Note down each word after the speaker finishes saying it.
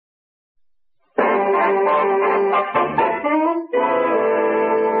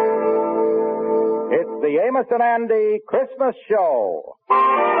Amos and Andy Christmas Show.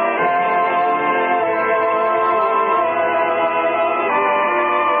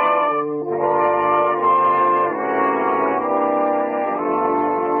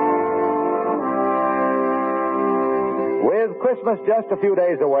 With Christmas just a few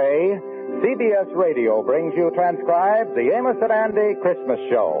days away, CBS Radio brings you transcribed the Amos and Andy Christmas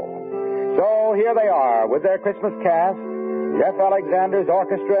Show. So here they are with their Christmas cast, Jeff Alexander's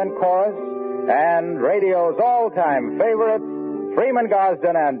orchestra and chorus, and radio's all-time favorites, Freeman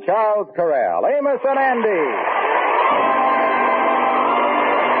Gosden and Charles Correll. Amos and Andy.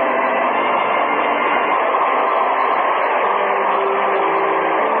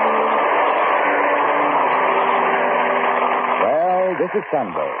 Well, this is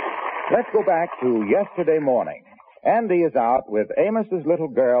Sunday. Let's go back to yesterday morning. Andy is out with Amos's little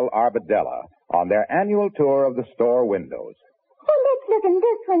girl, Arbadella, on their annual tour of the store windows. Oh, let's look in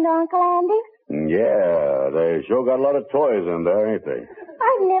this window, Uncle Andy. Yeah, they sure got a lot of toys in there, ain't they?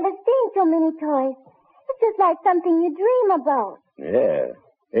 I've never seen so many toys. It's just like something you dream about. Yeah.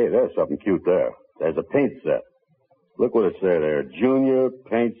 Hey, there's something cute there. There's a paint set. Look what it says there. Junior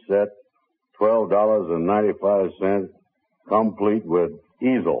paint set, $12.95, complete with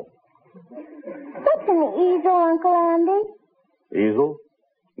easel. What's an easel, Uncle Andy? Easel?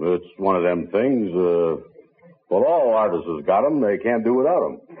 It's one of them things, well, all artists has got them. They can't do without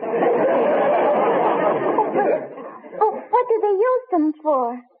them. Oh, what do they use them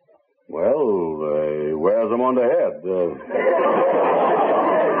for? Well, they wears them on the head.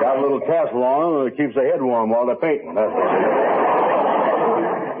 Got a little tassel on them, and it keeps the head warm while they're painting. That's what it is.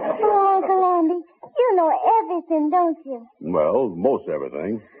 Oh, Uncle Andy, you know everything, don't you? Well, most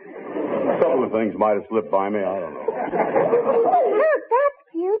everything. A couple of things might have slipped by me. I don't know. Oh, look, that's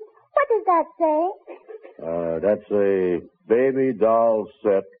cute. What does that say? That's a baby doll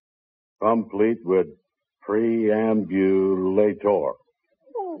set, complete with preambulator.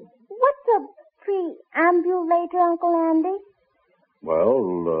 What's a preambulator, Uncle Andy?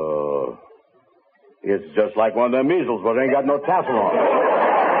 Well, it's just like one of them measles, but it ain't got no tassel on it.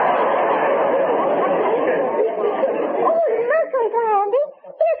 Oh, look, Uncle Andy.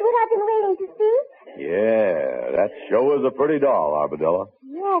 Here's what I've been waiting to see. Yeah, that sure is a pretty doll, Arbadella.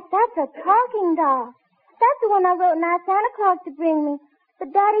 Yes, that's a talking doll. That's the one I wrote and asked Santa Claus to bring me.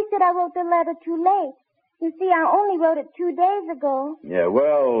 But Daddy said I wrote the letter too late. You see, I only wrote it 2 days ago. Yeah,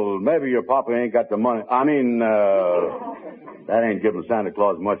 well, maybe your papa ain't got the money. That ain't giving Santa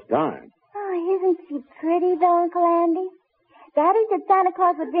Claus much time. Oh, isn't she pretty, though, Uncle Andy? Daddy said Santa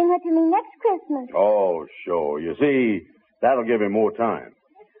Claus would bring her to me next Christmas. Oh, sure. You see, that'll give him more time.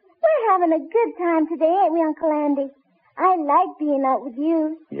 We're having a good time today, ain't we, Uncle Andy? I like being out with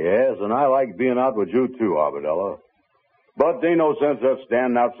you. Yes, and I like being out with you, too, Arbadella. But there ain't no sense of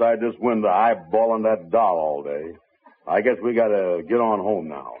standing outside this window eyeballing that doll all day. I guess we gotta get on home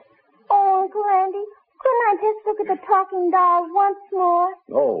now. Oh, Uncle Andy, couldn't I just look at the talking doll once more?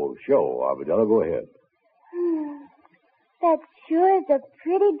 Oh, sure, Arbadella. Go ahead. That sure is a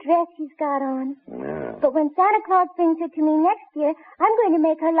pretty dress she's got on. Yeah. But when Santa Claus brings her to me next year, I'm going to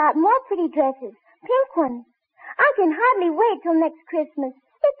make her a lot more pretty dresses. Pink ones. I can hardly wait till next Christmas.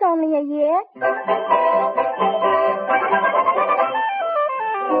 It's only a year.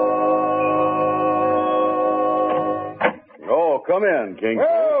 Oh, come in, King.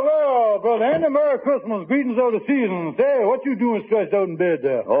 Well, Brother Andy, Merry Christmas. Greetings of the season. Say, what you doing stretched out in bed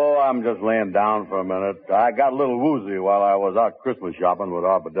there? Oh, I'm just laying down for a minute. I got a little woozy while I was out Christmas shopping with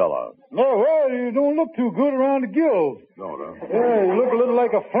Arbadella. No, well, you don't look too good around the gills. No. Yeah, you look a little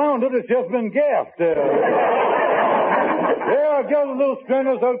like a flounder that's just been gaffed. Yeah, I got a little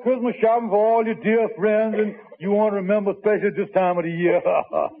strenuous out Christmas shopping for all your dear friends, and you want to remember especially this time of the year.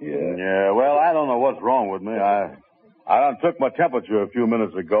 Yeah, well, I don't know what's wrong with me. I done took my temperature a few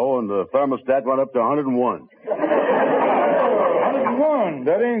minutes ago, and the thermostat went up to 101. 101?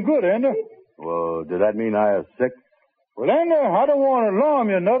 That ain't good, Andy. Well, did that mean I was sick? Well, Andy, I don't want to alarm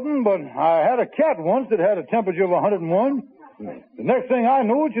you or nothing, but I had a cat once that had a temperature of 101. The next thing I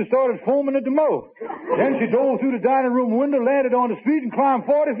knew, she started foaming at the mouth. Then she dove through the dining room window, landed on the street, and climbed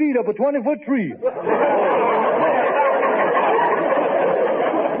 40 feet up a 20-foot tree.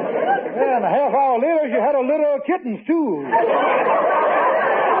 And a half hour later, she had a litter of kittens, too.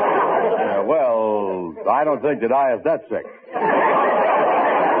 Well, I don't think that I is that sick.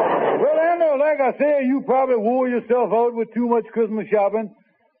 Well, Andy, like I say, you probably wore yourself out with too much Christmas shopping.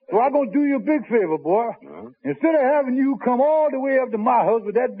 So I'm going to do you a big favor, boy. Instead of having you come all the way up to my house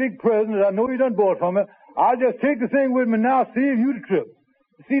with that big present that I know you done bought from me, I'll just take the thing with me now, save you the trip.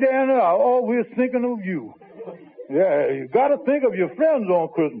 See, Andy, I'm always thinking of you. Yeah, you got to think of your friends on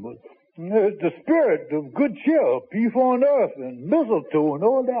Christmas. It's the spirit of good cheer, peace on earth, and mistletoe and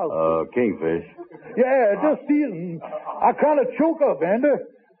all that. Kingfish. Yeah, this season, I kind of choke up, Andy.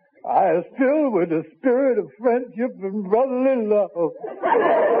 I is filled with the spirit of friendship and brotherly love.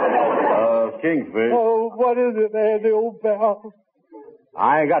 Kingfish. Oh, what is it, Andy, old pal?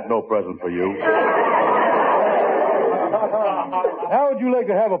 I ain't got no present for you. How would you like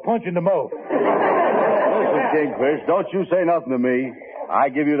to have a punch in the mouth? Listen, Kingfish, don't you say nothing to me. I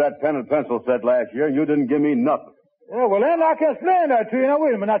give you that pen and pencil set last year, and you didn't give me nothing. Yeah, well, then I can explain that to you. Now,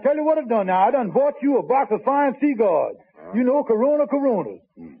 wait a minute. I'll tell you what I've done now. I done bought you a box of fine cigars. You know, Coronas.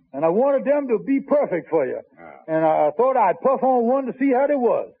 And I wanted them to be perfect for you. And I thought I'd puff on one to see how they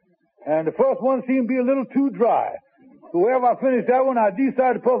was. And the first one seemed to be a little too dry. So wherever I finished that one, I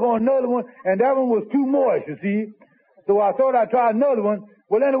decided to puff on another one, and that one was too moist, you see. So I thought I'd try another one.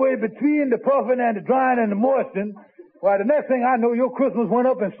 Well, anyway, between the puffing and the drying and the moistening, why, the next thing I know, your Christmas went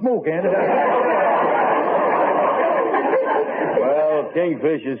up in smoke, Andy. Well,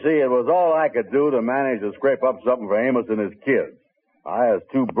 Kingfish, you see, it was all I could do to manage to scrape up something for Amos and his kids. I was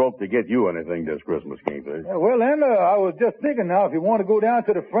too broke to get you anything this Christmas, Kingfish. Yeah, well, then, I was just thinking now, if you want to go down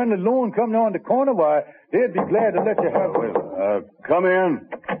to the friendly loan company on the corner, why, they'd be glad to let you have it. Come in.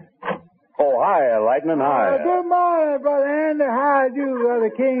 Oh, hi, Lightning, hi. Good morning, Brother Andy. How do you,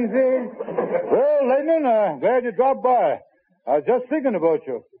 Brother Kingfish? Well, Lightning, glad you dropped by. I was just thinking about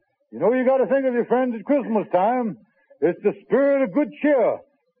you. You know, you got to think of your friends at Christmas time. It's the spirit of good cheer,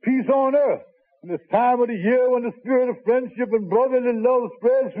 peace on earth. In this time of the year when the spirit of friendship and brotherly love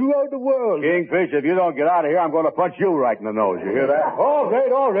spreads throughout the world. Kingfish, if you don't get out of here, I'm going to punch you right in the nose. You hear that? All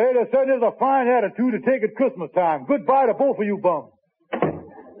right. It certainly is a fine attitude to take at Christmas time. Goodbye to both of you bums.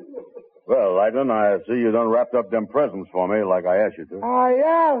 Well, Lightning, I see you done wrapped up them presents for me like I asked you to. Oh,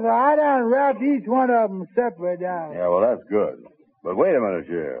 yeah, sir. I done wrapped each one of them separate down. Yeah, well, that's good. But wait a minute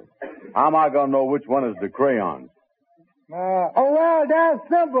here. How am I going to know which one is the crayon? Well, that's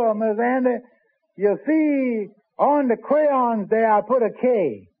simple, Miss Andy. You see, on the crayons there, I put a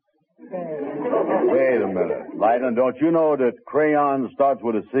K. Wait a minute. Lightning, don't you know that crayon starts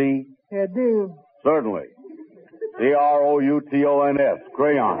with a C? You do? Certainly. C-R-O-U-T-O-N-S.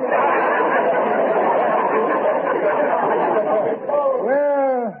 Crayon.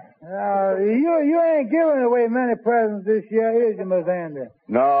 Well, you ain't giving away many presents this year, is you, Miss Andy?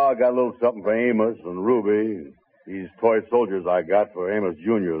 No, I got a little something for Amos and Ruby. These toy soldiers I got for Amos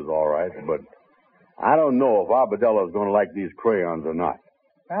Jr. is all right, but I don't know if Arbedella's going to like these crayons or not.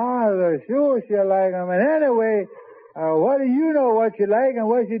 Oh, sure she'll like them. And anyway, what do you know what you like and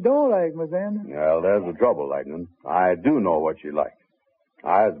what you don't like, Miss Andy? Well, there's the trouble, Lightning. I do know what she likes.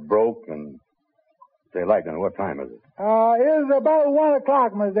 I was broke and... Say, Lightning, what time is it? It's about 1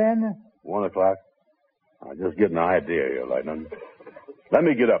 o'clock, Miss Andy. 1 o'clock? I'm just getting an idea here, Lightning. Let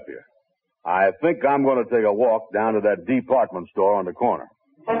me get up here. I think I'm going to take a walk down to that department store on the corner.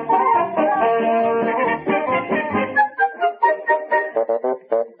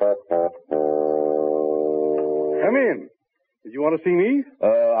 Come in. Did you want to see me?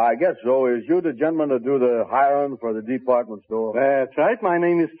 I guess so. Is you the gentleman to do the hiring for the department store? That's right. My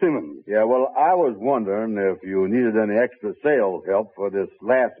name is Simmons. Yeah, well, I was wondering if you needed any extra sales help for this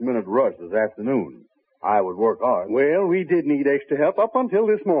last-minute rush this afternoon. I would work hard. Well, we did need extra help up until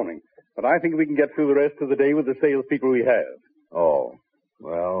this morning. But I think we can get through the rest of the day with the salespeople we have. Oh.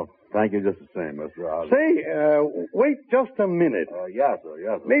 Well, thank you just the same, Mr. Howard. Say, wait just a minute. Yes,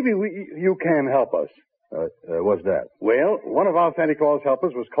 sir. Maybe you can help us. What's that? Well, one of our Santa Claus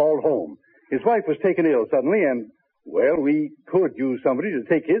helpers was called home. His wife was taken ill suddenly, and, well, we could use somebody to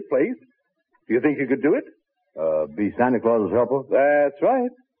take his place. Do you think you could do it? Be Santa Claus's helper? That's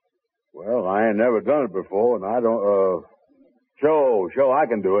right. Well, I ain't never done it before, and I don't, Sure, I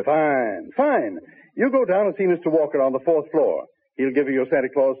can do it. Fine. You go down and see Mr. Walker on the 4th floor. He'll give you your Santa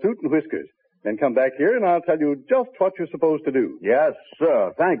Claus suit and whiskers. Then come back here, and I'll tell you just what you're supposed to do. Yes,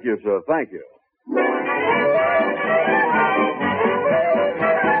 sir. Thank you, sir. Thank you.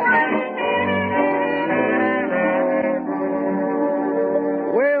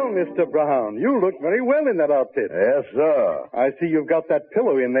 Well, Mr. Brown, you look very well in that outfit. Yes, sir. I see you've got that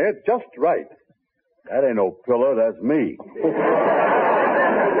pillow in there just right. That ain't no pillow, that's me.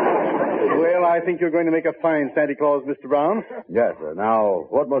 Well, I think you're going to make a fine Santa Claus, Mr. Brown. Yes, sir. Now,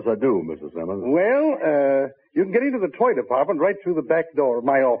 what must I do, Mr. Simmons? Well, you can get into the toy department right through the back door of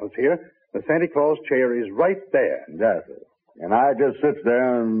my office here. The Santa Claus chair is right there. Yes, sir. And I just sits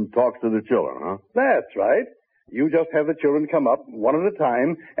there and talks to the children, huh? That's right. You just have the children come up one at a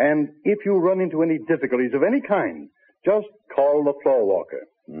time, and if you run into any difficulties of any kind, just call the floor walker.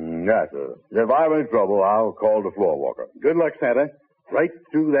 Yes, sir. If I have any trouble, I'll call the floor walker. Good luck, Santa. Right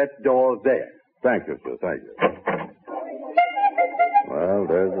through that door there. Thank you, sir. Thank you. Well,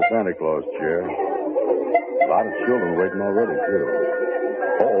 there's the Santa Claus chair. A lot of children waiting already, too.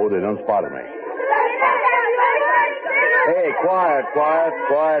 Oh, they done spotted me. Hey, quiet,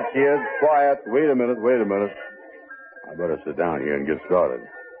 kids. Quiet. Wait a minute. I better sit down here and get started.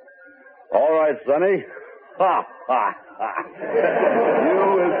 All right, Sonny. Ha, ha, ha.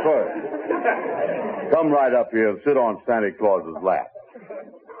 You is first. Come right up here and sit on Santa Claus's lap.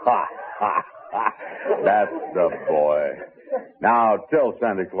 Ha, ha, ha. That's the boy. Now, tell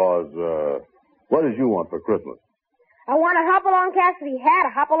Santa Claus, what did you want for Christmas? I want a Hopalong Cassidy hat,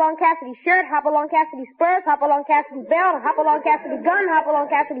 a Hopalong Cassidy shirt, Hopalong Cassidy spurs, Hopalong Cassidy belt, a Hopalong Cassidy gun, Hopalong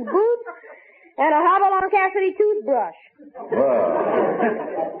Cassidy boots, and a Hopalong Cassidy toothbrush.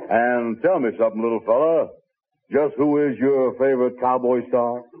 Well, and tell me something, little fella. Just who is your favorite cowboy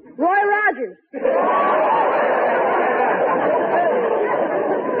star? Roy Rogers.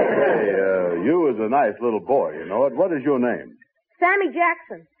 Hey, you is a nice little boy, you know it. What is your name? Sammy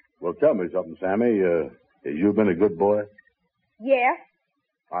Jackson. Well, tell me something, Sammy. Have you been a good boy? Yes.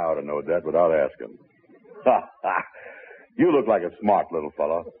 I ought to know that without asking. Ha, ha. You look like a smart little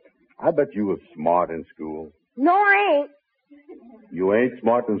fella. I bet you was smart in school. No, I ain't. You ain't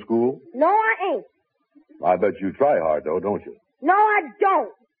smart in school? No, I ain't. I bet you try hard, though, don't you? No, I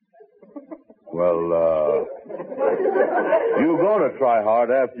don't. Well, you gonna try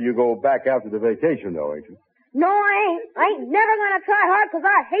hard after you go back after the vacation, though, ain't you? No, I ain't. I ain't never gonna try hard because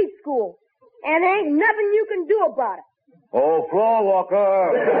I hate school. And there ain't nothing you can do about it. Oh, floor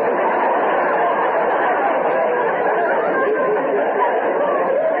walker.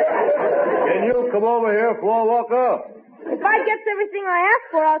 Can you come over here, floor walker? If I get everything I ask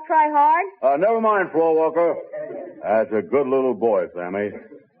for, I'll try hard. Never mind, floor walker. That's a good little boy, Sammy.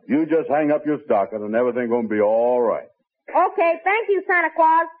 You just hang up your stocking and everything gonna be all right. Okay, thank you, Santa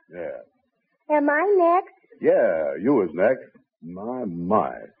Claus. Yeah. Am I next? Yeah, you is next.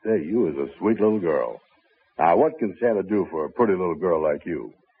 My. Say, you is a sweet little girl. Now, what can Santa do for a pretty little girl like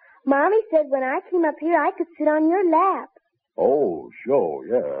you? Mommy said when I came up here, I could sit on your lap. Oh, sure,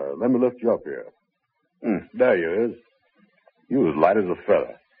 yeah. Let me lift you up here. There you is. You as light as a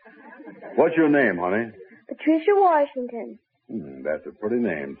feather. What's your name, honey? Patricia Washington. That's a pretty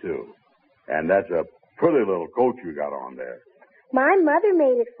name, too. And that's a pretty little coat you got on there. My mother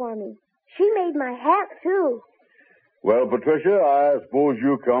made it for me. She made my hat, too. Well, Patricia, I suppose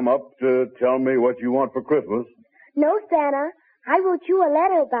you come up to tell me what you want for Christmas. No, Santa. I wrote you a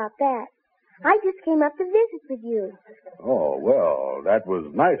letter about that. I just came up to visit with you. Oh, well, that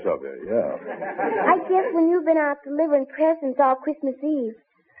was nice of you, yeah. I guess when you've been out delivering presents all Christmas Eve,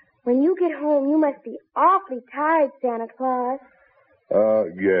 when you get home, you must be awfully tired, Santa Claus.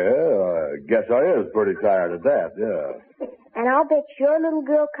 Yeah, I guess I is pretty tired of that, yeah. And I'll bet your little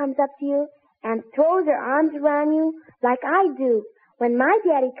girl comes up to you and throws her arms around you like I do when my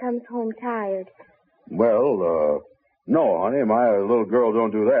daddy comes home tired. Well, no, honey, my little girl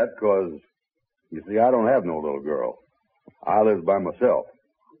don't do that because, you see, I don't have no little girl. I live by myself.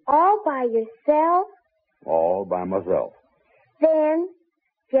 All by yourself? All by myself. Then,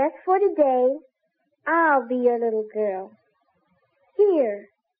 just for today, I'll be your little girl. Here.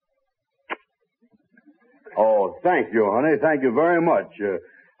 Oh, thank you, honey. Thank you very much.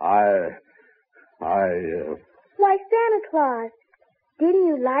 Why, Santa Claus, didn't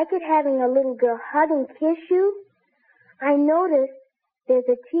you like it having a little girl hug and kiss you? I noticed there's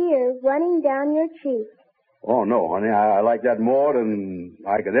a tear running down your cheek. Oh, no, honey. I like that more than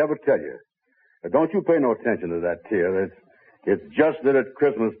I could ever tell you. But don't you pay no attention to that tear. It's just that at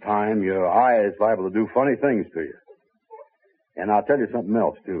Christmas time, your eye is liable to do funny things to you. And I'll tell you something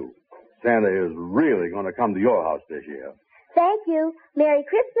else, too. Santa is really going to come to your house this year. Thank you. Merry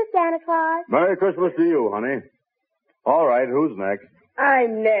Christmas, Santa Claus. Merry Christmas to you, honey. All right, who's next?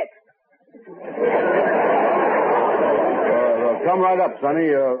 I'm next. Come right up,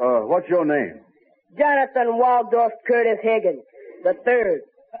 Sonny. What's your name? Jonathan Waldorf Curtis Higgins, the third.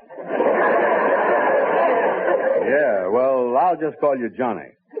 Yeah, well, I'll just call you Johnny.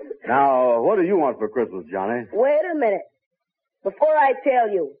 Now, what do you want for Christmas, Johnny? Wait a minute. Before I tell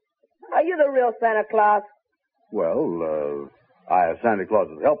you, are you the real Santa Claus? Well, I have Santa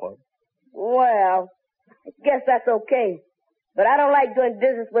Claus's helper. Well, I guess that's okay. But I don't like doing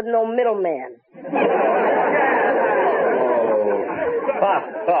business with no middleman.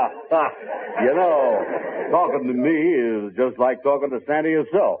 You know, talking to me is just like talking to Santa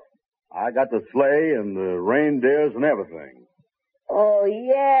yourself. I got the sleigh and the reindeers and everything. Oh,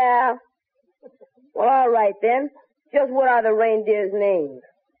 yeah. Well, all right, then. Just what are the reindeers' names?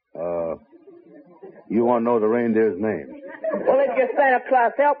 You want to know the reindeers' names? Well, it's your Santa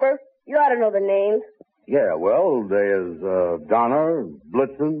Claus helper. You ought to know the names. Yeah, well, there's Donner,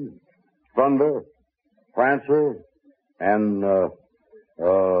 Blitzen, Thunder, Prancer, and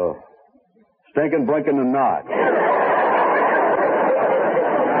Stinkin', Blinkin', and Nod.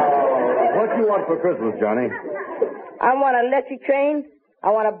 What do you want for Christmas, Johnny? I want an electric train,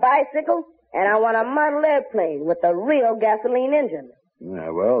 I want a bicycle, and I want a model airplane with a real gasoline engine. Yeah,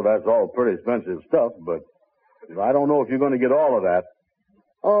 well, that's all pretty expensive stuff, but I don't know if you're going to get all of that.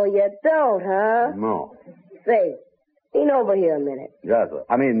 Oh, you don't, huh? No. Say, lean over here a minute. Yes, sir.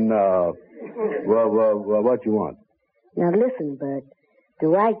 I mean, what you want? Now listen, Bert.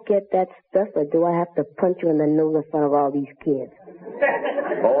 Do I get that stuff, or do I have to punch you in the nose in front of all these kids?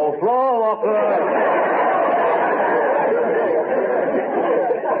 Oh, floor walker!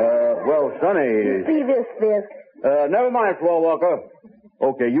 Well, Sonny... See this, Fisk? Never mind, floor walker.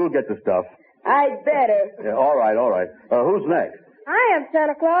 Okay, you'll get the stuff. I'd better. Yeah, all right. Who's next? I am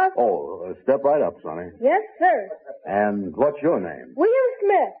Santa Claus. Oh, step right up, Sonny. Yes, sir. And what's your name? William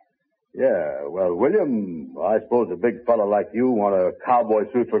Smith. Yeah, well, William, I suppose a big fella like you want a cowboy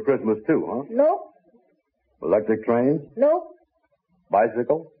suit for Christmas, too, huh? Nope. Electric train? Nope.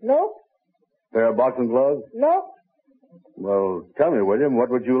 Bicycle? Nope. Pair of boxing gloves? Nope. Well, tell me, William, what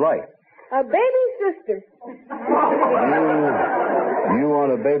would you like? A baby sister. You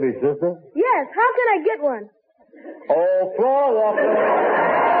want a baby sister? Yes. How can I get one? Oh, floor walker.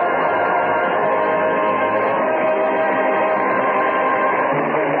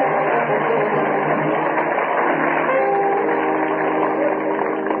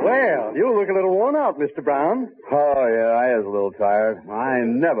 Well, you look a little worn out, Mr. Brown. Oh, yeah, I was a little tired. I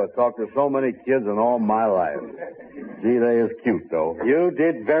never talked to so many kids in all my life. Gee, they is cute, though. You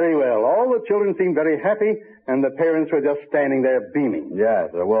did very well. All the children seemed very happy, and the parents were just standing there beaming.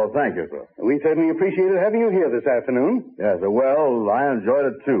 Yes, sir. Well, thank you, sir. We certainly appreciated having you here this afternoon. Yes, sir. Well, I enjoyed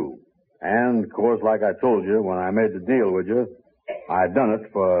it, too. And, of course, like I told you when I made the deal with you, I done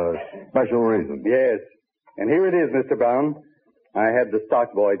it for a special reason. Yes. And here it is, Mr. Brown. I had the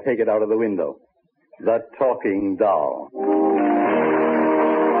stock boy take it out of the window. The talking doll.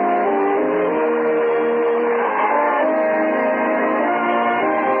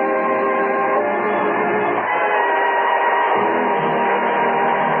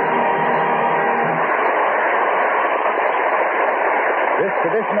 This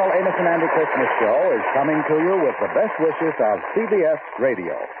traditional Amos and Andy Christmas show is coming to you with the best wishes of CBS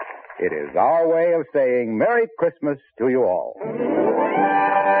Radio. It is our way of saying Merry Christmas to you all.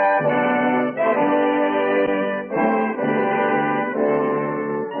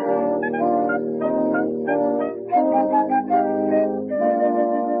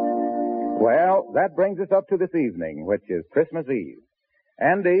 Well, that brings us up to this evening, which is Christmas Eve.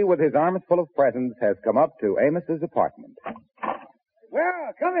 Andy, with his arms full of presents, has come up to Amos's apartment.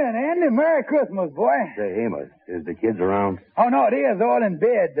 Well, come in, Andy. Merry Christmas, boy. Say, Amos, is the kids around? Oh, no, they is all in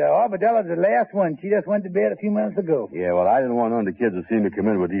bed. Arbedella's the last one. She just went to bed a few minutes ago. Yeah, well, I didn't want none of the kids to see me come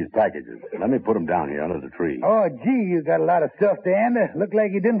in with these packages. Let me put them down here under the tree. Oh, gee, you got a lot of stuff there, Andy. Look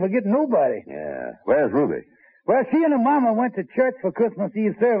like you didn't forget nobody. Yeah. Where's Ruby? Well, she and her mama went to church for Christmas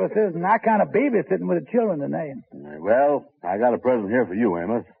Eve services, and I kind of babysitting with the children tonight. Well, I got a present here for you,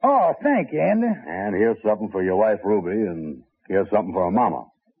 Amos. Oh, thank you, Andy. And here's something for your wife, Ruby, and here's something for her mama.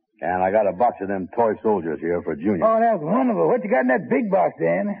 And I got a box of them toy soldiers here for Junior. Oh, that's wonderful. What you got in that big box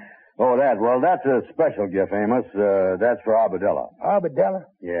there, Andy? Oh, that? Well, that's a special gift, Amos. That's for Arbadella. Arbadella?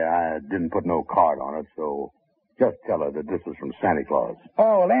 Yeah, I didn't put no card on it, so just tell her that this is from Santa Claus.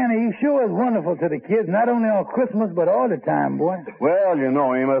 Oh, well, Andy, you sure is wonderful to the kids, not only on Christmas, but all the time, boy. Well, you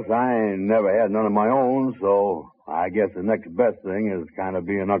know, Amos, I ain't never had none of my own, so I guess the next best thing is kind of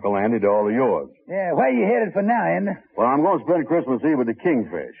being Uncle Andy to all of yours. Yeah, where you headed for now, Andy? Well, I'm going to spend Christmas Eve with the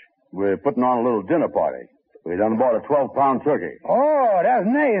Kingfish. We're putting on a little dinner party. We done bought a 12-pound turkey. Oh, that's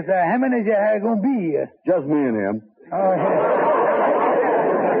nice. How many is you going to be? Just me and him. Oh, yeah.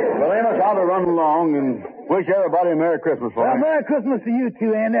 Well, Amos, I'll be running along and wish everybody a Merry Christmas for Well, me. Merry Christmas to you,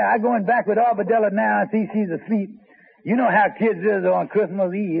 too, Andy. I'm going back with Arbadella now and see she's asleep. You know how kids is on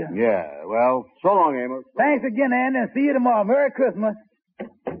Christmas Eve. Yeah, well, so long, Amos. Thanks again, Andy, and see you tomorrow. Merry Christmas.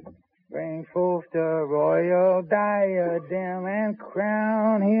 Bring forth the royal diadem and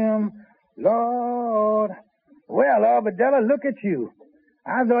crown him Lord. Well, Arbadella, look at you.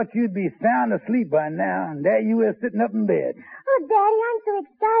 I thought you'd be sound asleep by now, and there you is sitting up in bed. Oh, Daddy, I'm so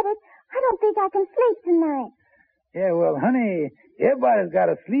excited. I don't think I can sleep tonight. Yeah, well, honey, everybody's got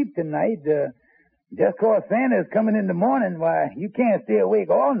to sleep tonight. Just 'cause Santa's coming in the morning, why, you can't stay awake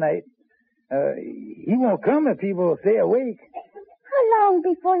all night. He won't come if people stay awake. How long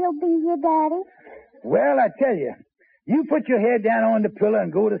before he'll be here, Daddy? Well, I tell you, You put your head down on the pillow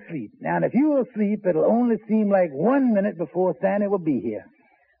and go to sleep. Now, if you will sleep, it'll only seem like 1 minute before Santa will be here.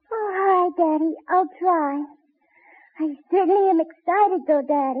 Oh, all right, Daddy. I'll try. I certainly am excited, though,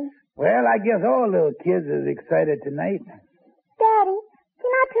 Daddy. Well, I guess all little kids is excited tonight. Daddy,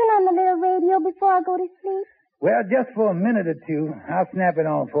 can I turn on the little radio before I go to sleep? Well, just for a minute or two. I'll snap it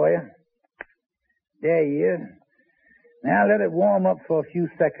on for you. There he is. Now let it warm up for a few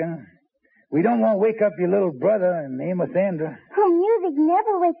seconds. We don't want to wake up your little brother and Amos Andrew. Oh, music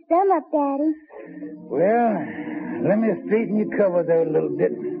never wakes them up, Daddy. Well, let me straighten your cover there a little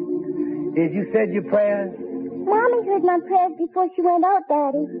bit. Did you say your prayers? Mommy heard my prayers before she went out,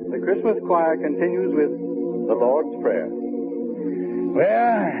 Daddy. The Christmas choir continues with the Lord's Prayer.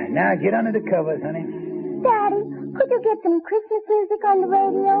 Well, now get under the covers, honey. Daddy, could you get some Christmas music on the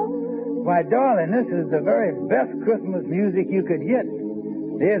radio? Why, darling, this is the very best Christmas music you could get.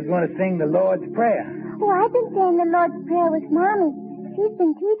 There's going to sing the Lord's Prayer. Oh, I've been saying the Lord's Prayer with Mommy. She's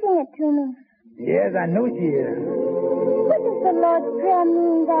been teaching it to me. Yes, I know she is. What does the Lord's Prayer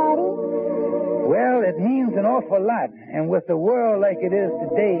mean, Daddy? Well, it means an awful lot. And with the world like it is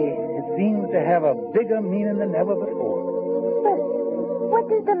today, it seems to have a bigger meaning than ever before. But what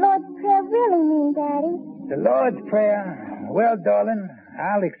does the Lord's Prayer really mean, Daddy? The Lord's Prayer, well, darling,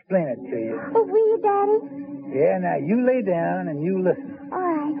 I'll explain it to you. Oh, will you, Daddy? Yeah, now you lay down and you listen. All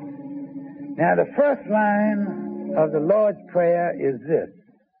right. Now, the first line of the Lord's Prayer is this.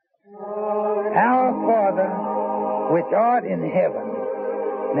 Our Father, which art in heaven.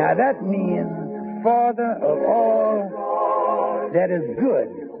 Now, that means Father of all that is good,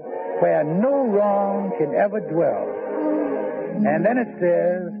 where no wrong can ever dwell. And then it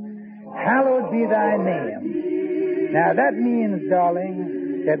says, hallowed be thy name. Now, that means,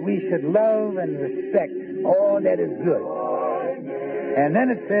 darling, that we should love and respect all that is good. And then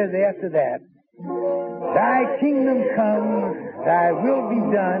it says after that, thy kingdom come, thy will be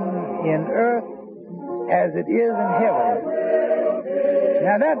done in earth as it is in heaven.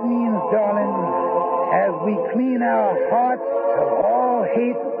 Now that means, darling, as we clean our hearts of all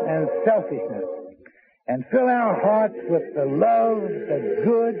hate and selfishness and fill our hearts with the love, the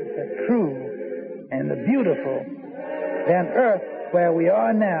good, the true, and the beautiful, then earth, where we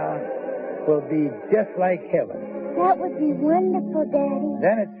are now, will be just like heaven. That would be wonderful, Daddy.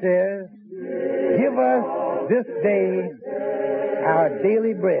 Then it says, give us this day our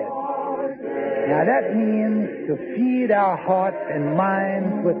daily bread. Now that means to feed our hearts and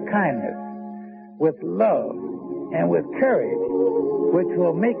minds with kindness, with love, and with courage, which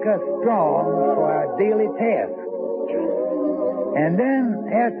will make us strong for our daily tasks. And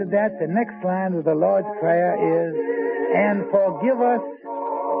then after that, the next line of the Lord's Prayer is, and forgive us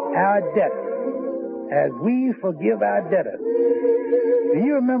our debts, as we forgive our debtors. Do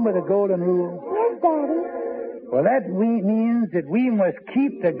you remember the golden rule? Yes, Daddy. Well, that means that we must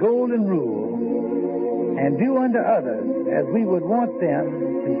keep the golden rule and do unto others as we would want them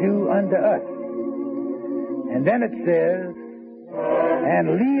to do unto us. And then it says,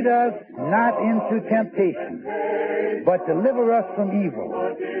 and lead us not into temptation, but deliver us from evil.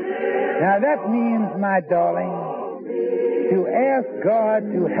 Now that means, my darling, to ask God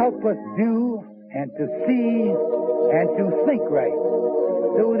to help us do and to see and to think right,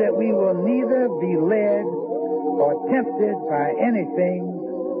 so that we will neither be led or tempted by anything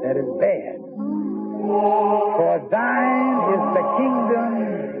that is bad. For thine is the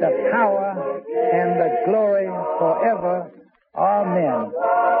kingdom, the power, and the glory forever. Amen.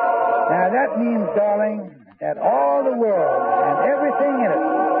 Now that means, darling, that all the world and everything in it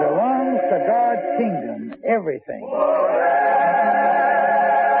belongs to God's kingdom. Everything.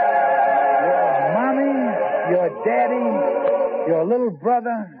 Your mommy, your daddy, your little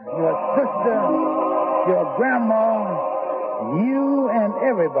brother, your sister, your grandma, you and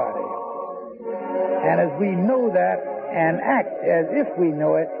everybody. And as we know that and act as if we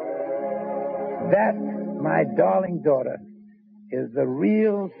know it, that, my darling daughter, is the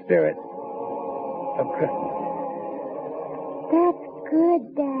real spirit of Christmas. That's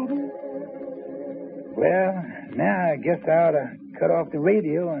good, Daddy. Well, now I guess I ought to cut off the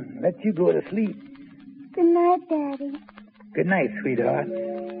radio and let you go to sleep. Good night, Daddy. Good night, sweetheart.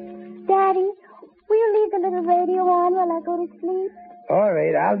 Daddy, will you leave the little radio on while I go to sleep? All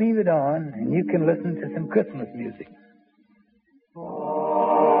right, I'll leave it on, and you can listen to some Christmas music. All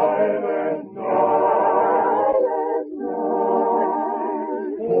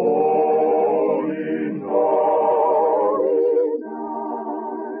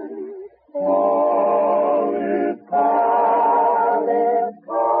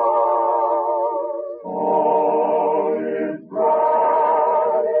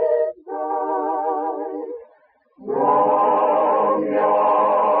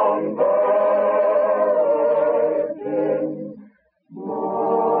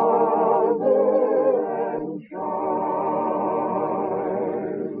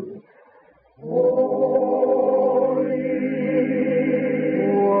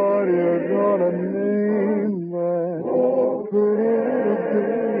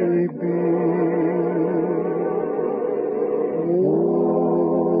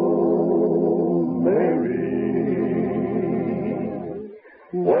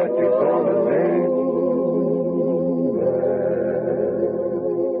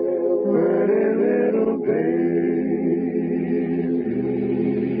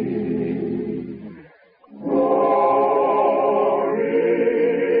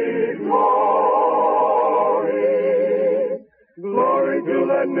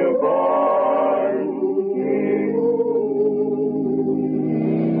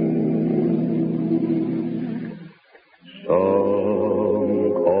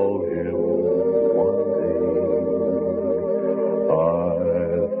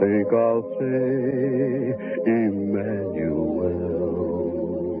I'll say, Emmanuel.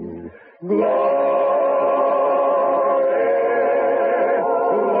 Glory.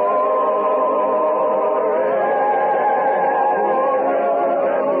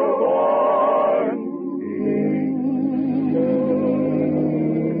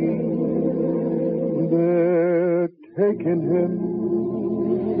 Taking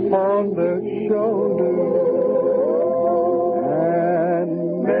him on their shoulders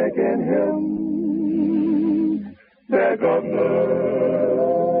and making him their governor.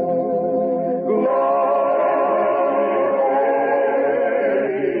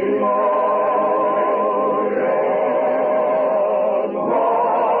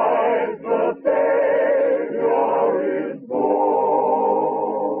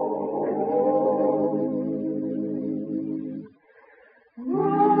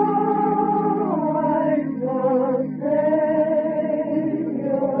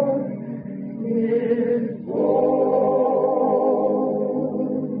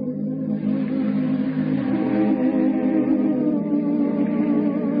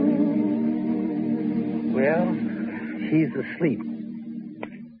 She's asleep.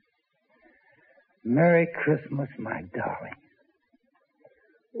 Merry Christmas, my darling.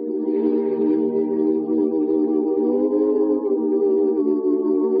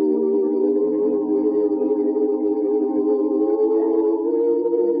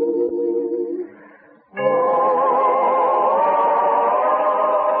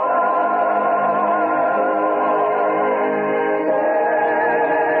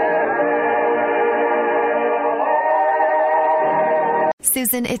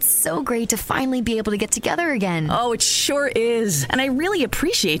 Susan, it's so great to finally be able to get together again. Oh, it sure is. And I really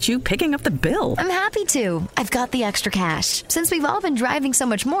appreciate you picking up the bill. I'm happy to. I've got the extra cash. Since we've all been driving so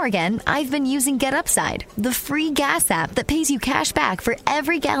much more again, I've been using Get Upside, the free gas app that pays you cash back for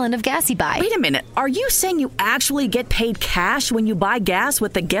every gallon of gas you buy. Wait a minute. Are you saying you actually get paid cash when you buy gas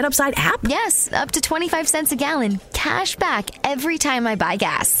with the Get Upside app? Yes, up to 25 cents a gallon. Cash back every time I buy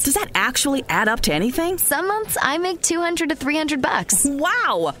gas. Does that actually add up to anything? Some months I make $200 to $300.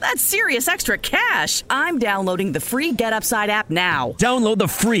 Wow, that's serious extra cash. I'm downloading the free Get Upside app now. Download the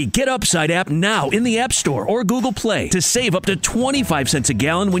free Get Upside app now in the App Store or Google Play to save up to 25 cents a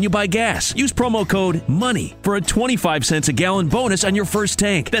gallon when you buy gas. Use promo code MONEY for a 25 cents a gallon bonus on your first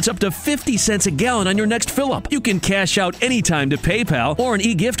tank. That's up to 50 cents a gallon on your next fill-up. You can cash out anytime to PayPal or an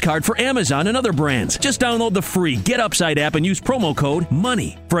e-gift card for Amazon and other brands. Just download the free Get Upside app and use promo code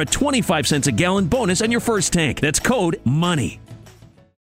MONEY for a 25 cents a gallon bonus on your first tank. That's code MONEY.